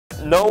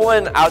No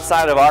one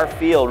outside of our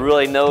field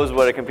really knows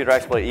what a computer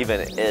exploit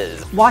even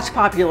is. Watch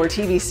popular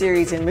TV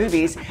series and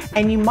movies,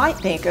 and you might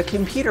think a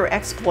computer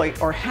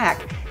exploit or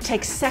hack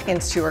takes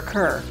seconds to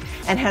occur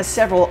and has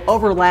several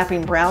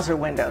overlapping browser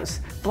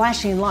windows,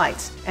 flashing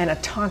lights, and a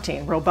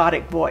taunting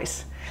robotic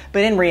voice.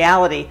 But in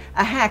reality,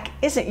 a hack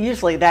isn't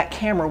usually that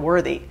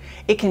camera-worthy.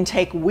 It can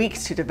take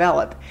weeks to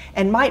develop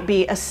and might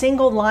be a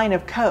single line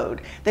of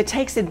code that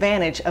takes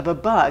advantage of a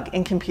bug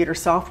in computer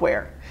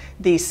software.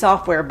 These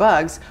software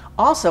bugs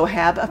also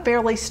have a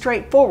fairly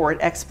straightforward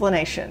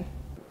explanation.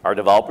 Our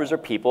developers are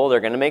people. They're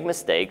going to make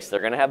mistakes. They're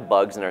going to have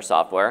bugs in their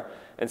software.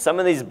 And some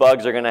of these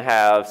bugs are going to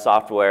have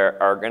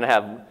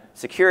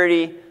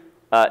security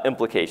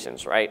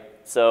implications, right?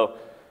 So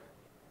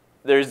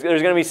there's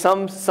going to be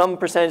some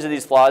percentage of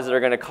these flaws that are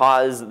going to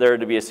cause there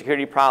to be a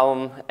security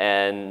problem,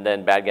 and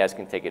then bad guys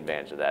can take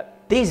advantage of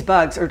that. These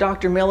bugs are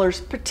Dr. Miller's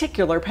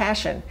particular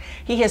passion.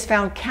 He has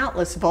found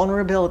countless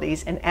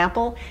vulnerabilities in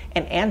Apple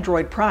and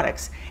Android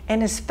products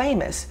and is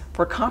famous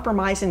for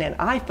compromising an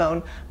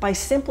iPhone by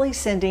simply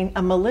sending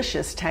a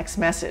malicious text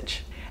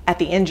message. At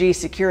the NG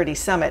Security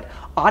Summit,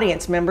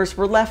 audience members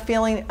were left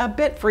feeling a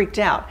bit freaked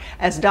out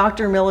as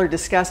Dr. Miller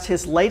discussed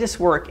his latest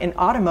work in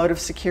automotive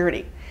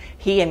security.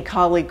 He and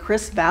colleague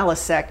Chris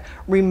Valasek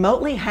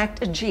remotely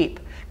hacked a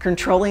Jeep,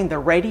 controlling the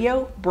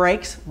radio,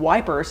 brakes,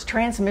 wipers,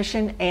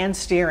 transmission, and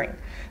steering.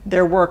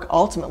 Their work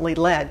ultimately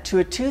led to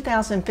a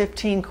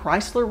 2015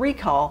 Chrysler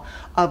recall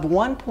of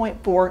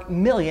 1.4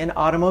 million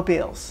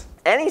automobiles.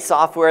 Any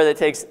software that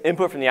takes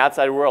input from the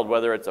outside world,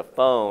 whether it's a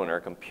phone or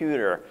a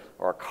computer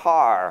or a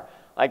car,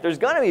 like there's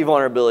going to be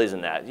vulnerabilities in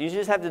that. You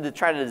just have to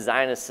try to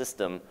design a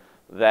system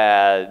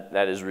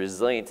that is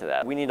resilient to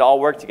that. We need to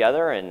all work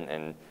together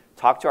and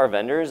talk to our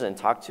vendors and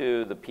talk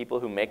to the people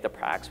who make the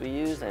products we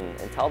use and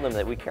tell them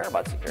that we care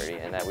about security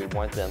and that we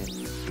want them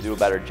to do a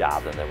better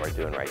job than they we're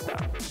doing right now.